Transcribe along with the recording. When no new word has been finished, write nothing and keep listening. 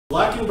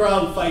Black and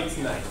brown fight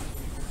tonight.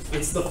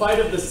 It's the fight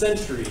of the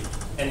century,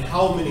 and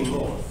how many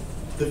more?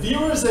 The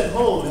viewers at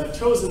home have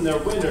chosen their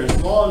winners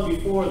long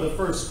before the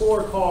first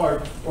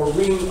scorecard or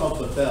ring of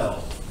the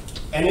bell.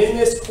 And in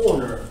this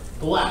corner,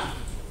 black,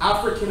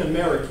 African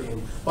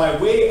American, by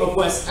way of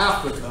West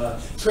Africa,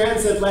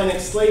 transatlantic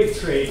slave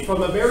trade,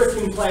 from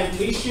American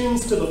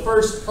plantations to the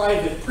first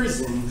private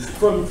prison,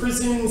 from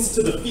prisons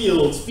to the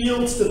fields,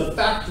 fields to the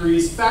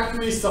factories,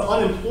 factories to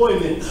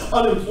unemployment,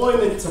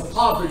 unemployment to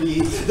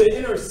poverty, the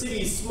inner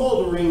city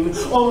smoldering,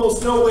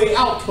 almost no way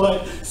out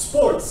but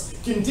sports,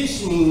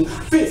 conditioning,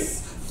 fists,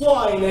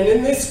 flying, and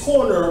in this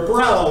corner,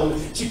 brown,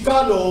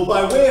 Chicano,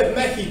 by way of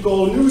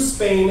Mexico, New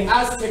Spain,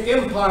 Aztec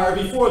Empire,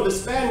 before the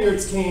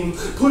Spaniards came,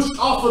 pushed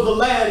off of the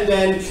land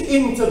and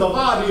into the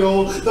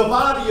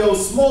barrio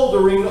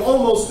smoldering,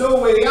 almost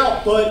no way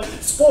out but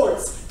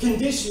sports,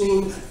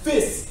 conditioning,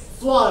 fists,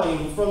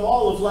 flying. From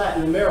all of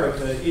Latin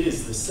America, it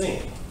is the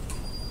same.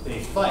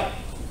 They fight.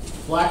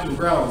 Black and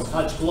browns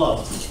touch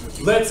gloves.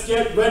 Let's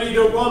get ready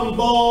to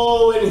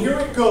rumble, and here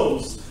it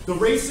goes. The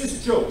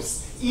racist jokes.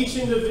 Each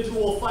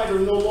individual fighter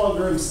no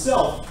longer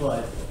himself,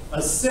 but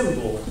a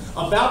symbol.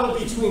 A battle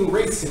between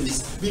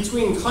races,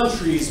 between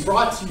countries,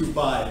 brought to you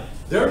by,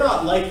 they're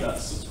not like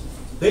us.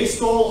 They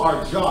stole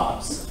our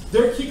jobs.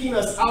 They're kicking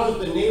us out of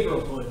the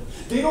neighborhood.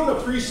 They don't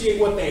appreciate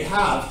what they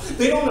have.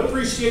 They don't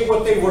appreciate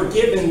what they were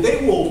given.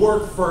 They will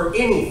work for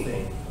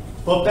anything.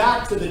 But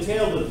back to the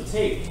tail of the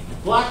tape.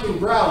 Black and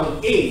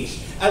brown, aged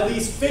at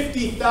least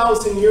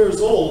 50,000 years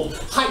old,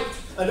 hyped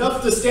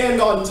enough to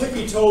stand on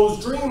tippy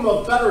toes, dream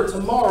of better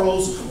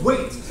tomorrows,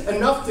 weight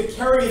enough to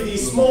carry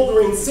these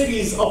smoldering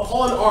cities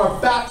upon our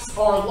backs,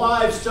 our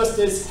lives just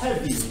as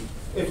heavy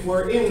if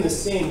we're in the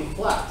same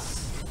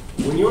class.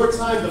 When your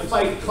time to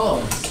fight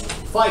comes,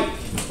 fight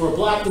for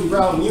black and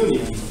brown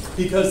unity,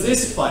 because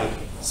this fight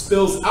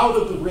spills out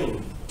of the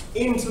ring,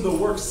 into the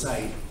work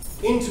site,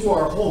 into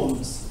our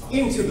homes,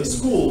 into the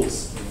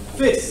schools,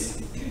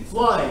 fists,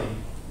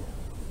 flying,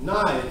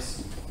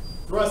 knives,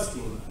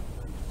 thrusting,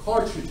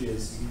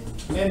 cartridges,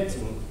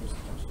 emptying,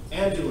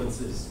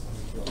 ambulances,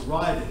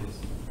 arriving,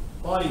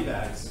 body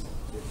bags,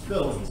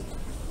 filmed,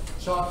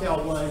 chalk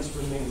outlines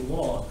remain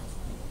long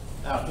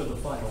after the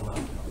final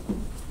knockout.